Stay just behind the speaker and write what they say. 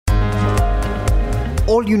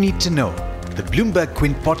all you need to know, the Bloomberg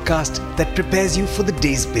Quint podcast that prepares you for the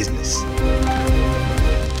day's business.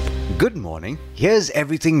 Good morning. Here's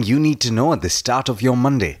everything you need to know at the start of your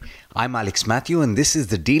Monday. I'm Alex Matthew and this is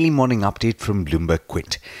the daily morning update from Bloomberg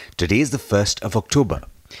Quint. Today is the 1st of October.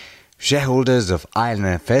 Shareholders of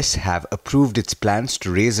IL&FS have approved its plans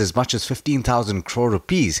to raise as much as 15,000 crore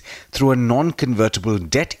rupees through a non-convertible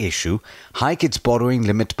debt issue, hike its borrowing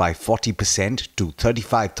limit by 40% to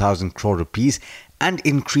 35,000 crore rupees, and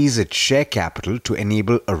increase its share capital to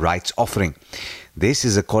enable a rights offering. This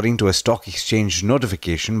is according to a stock exchange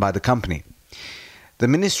notification by the company. The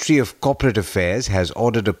Ministry of Corporate Affairs has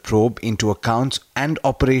ordered a probe into accounts and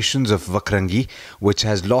operations of Vakrangi, which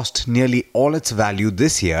has lost nearly all its value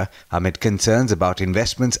this year amid concerns about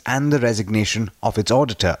investments and the resignation of its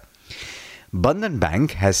auditor. Bandhan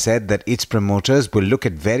Bank has said that its promoters will look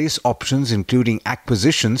at various options including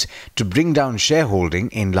acquisitions to bring down shareholding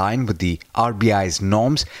in line with the RBI's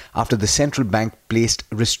norms after the central bank placed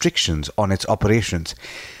restrictions on its operations.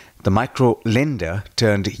 The micro-lender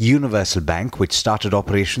turned universal bank, which started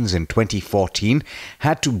operations in 2014,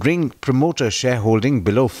 had to bring promoter shareholding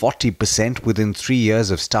below 40% within 3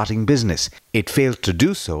 years of starting business. It failed to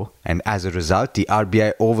do so, and as a result, the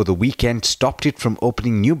RBI over the weekend stopped it from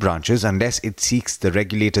opening new branches unless it seeks the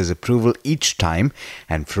regulator's approval each time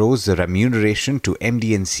and froze the remuneration to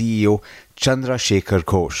MD and CEO Chandra Shekhar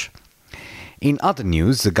Ghosh. In other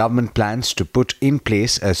news, the government plans to put in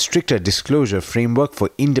place a stricter disclosure framework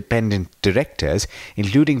for independent directors,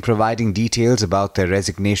 including providing details about their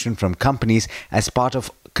resignation from companies as part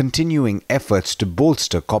of continuing efforts to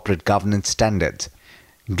bolster corporate governance standards.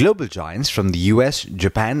 Global giants from the US,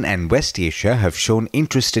 Japan and West Asia have shown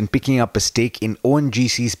interest in picking up a stake in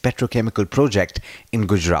ONGC's petrochemical project in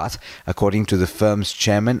Gujarat, according to the firm's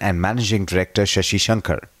chairman and managing director Shashi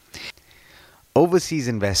Shankar. Overseas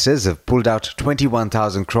investors have pulled out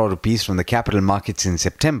 21,000 crore rupees from the capital markets in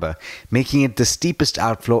September, making it the steepest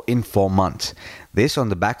outflow in 4 months. This on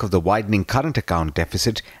the back of the widening current account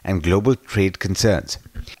deficit and global trade concerns.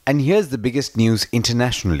 And here's the biggest news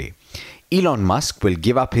internationally. Elon Musk will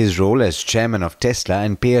give up his role as chairman of Tesla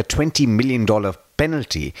and pay a $20 million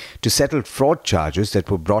penalty to settle fraud charges that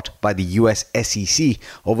were brought by the US SEC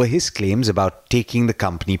over his claims about taking the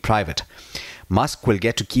company private. Musk will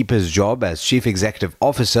get to keep his job as chief executive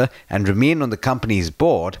officer and remain on the company's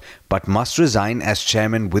board, but must resign as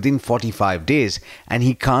chairman within 45 days, and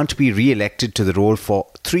he can't be re-elected to the role for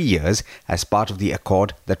 3 years as part of the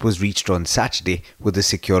accord that was reached on Saturday with the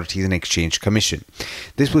Securities and Exchange Commission.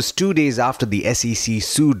 This was 2 days after the SEC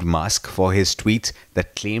sued Musk for his tweets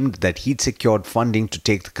that claimed that he'd secured funding to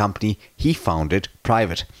take the company he founded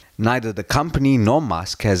private. Neither the company nor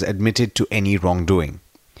Musk has admitted to any wrongdoing.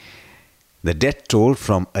 The death toll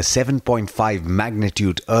from a 7.5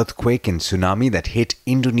 magnitude earthquake and tsunami that hit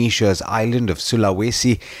Indonesia's island of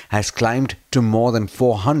Sulawesi has climbed to more than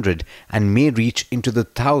 400 and may reach into the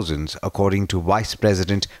thousands, according to Vice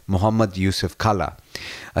President Muhammad Yusuf Kalla.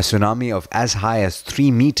 A tsunami of as high as 3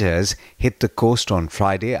 meters hit the coast on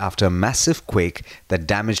Friday after a massive quake that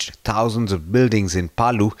damaged thousands of buildings in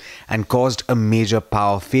Palu and caused a major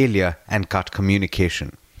power failure and cut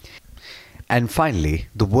communication. And finally,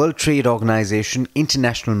 the World Trade Organization,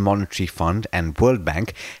 International Monetary Fund and World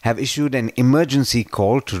Bank have issued an emergency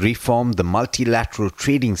call to reform the multilateral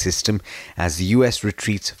trading system as the US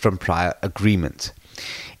retreats from prior agreements.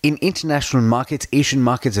 In international markets, Asian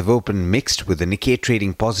markets have opened mixed, with the Nikkei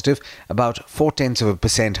trading positive about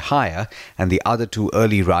 0.4% higher and the other two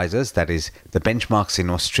early risers, that is, the benchmarks in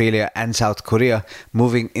Australia and South Korea,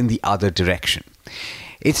 moving in the other direction.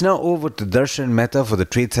 It's now over to Darshan Mehta for the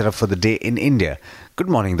trade setup for the day in India. Good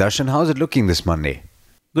morning, Darshan. How's it looking this Monday?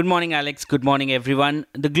 Good morning, Alex. Good morning, everyone.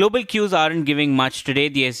 The global cues aren't giving much today.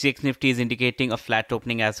 The SGX Nifty is indicating a flat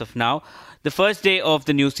opening as of now. The first day of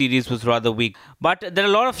the new series was rather weak. But there are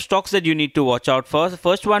a lot of stocks that you need to watch out for. The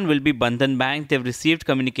first one will be Bandhan Bank. They've received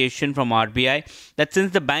communication from RBI that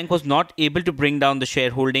since the bank was not able to bring down the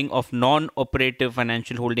shareholding of non-operative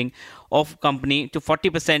financial holding of company to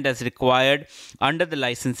 40% as required under the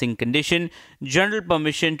licensing condition, general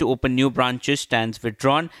permission to open new branches stands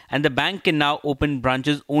withdrawn, and the bank can now open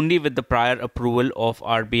branches only with the prior approval of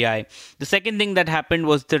RBI. The second thing that happened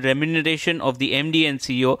was the remuneration of the MD and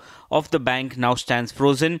CEO of the bank now stands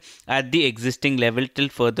frozen at the existing level till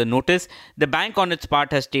further notice. The bank on its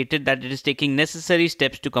part has stated that it is taking necessary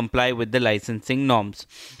steps to comply with the licensing norms.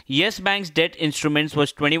 Yes Bank's debt instruments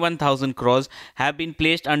worth 21,000 crores have been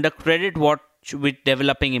placed under credit watch with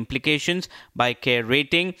developing implications by CARE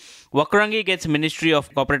Rating. Vakrangi gets Ministry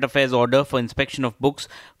of Corporate Affairs order for inspection of books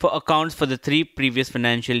for accounts for the 3 previous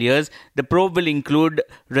financial years. The probe will include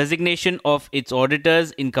resignation of its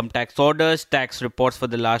auditors, income tax orders, tax reports for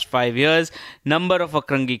the last 5 years, number of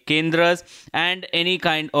Vakrangi Kendras, and any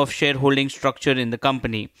kind of shareholding structure in the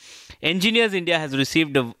company. Engineers India has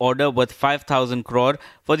received an order worth 5,000 crore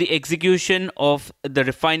for the execution of the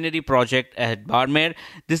refinery project at Barmer.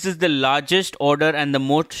 This is the largest order and the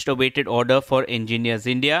most awaited order for Engineers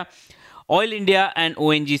India. Oil India and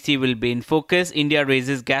ONGC will be in focus. India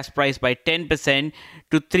raises gas price by 10%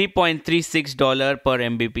 to $3.36 per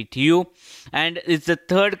MMBTU, and it's the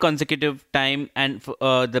third consecutive time and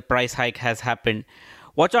the price hike has happened.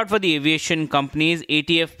 Watch out for the aviation companies.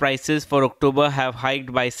 ATF prices for October have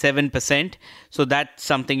hiked by 7%. So that's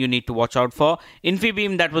something you need to watch out for.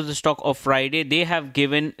 Infibeam, that was the stock of Friday. They have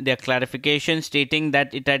given their clarification stating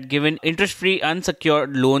that it had given interest-free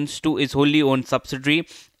unsecured loans to its wholly owned subsidiary,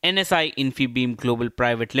 NSI Infibeam Global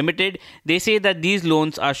Private Limited. They say that these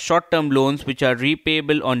loans are short-term loans which are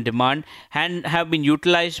repayable on demand and have been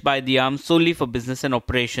utilized by the arm solely for business and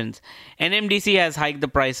operations. NMDC has hiked the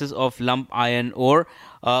prices of lump iron ore.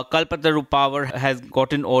 Kalpataru Power has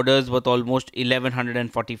gotten orders worth almost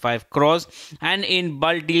 1145 crores, and in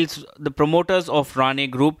bulk deals, the promoters of Rane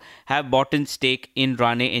Group have bought in stake in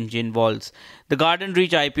Rane Engine Valves. The Garden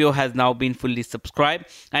Reach IPO has now been fully subscribed,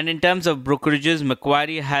 and in terms of brokerages,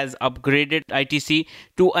 Macquarie has upgraded ITC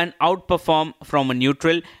to an outperform from a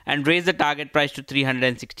neutral and raised the target price to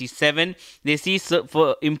 367. They see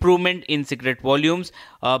for improvement in cigarette volumes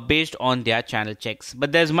based on their channel checks.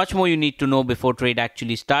 But there's much more you need to know before trade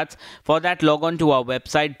actually starts. For that, log on to our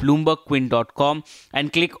website bloombergquint.com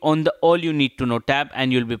and click on the All You Need to Know tab,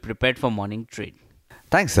 and you'll be prepared for morning trade.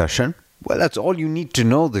 Thanks, Darshan. Well, that's all you need to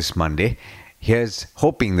know this Monday. Here's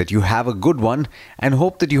hoping that you have a good one and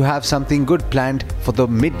hope that you have something good planned for the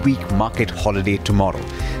midweek market holiday tomorrow.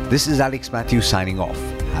 This is Alex Matthews signing off.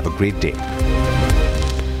 Have a great day.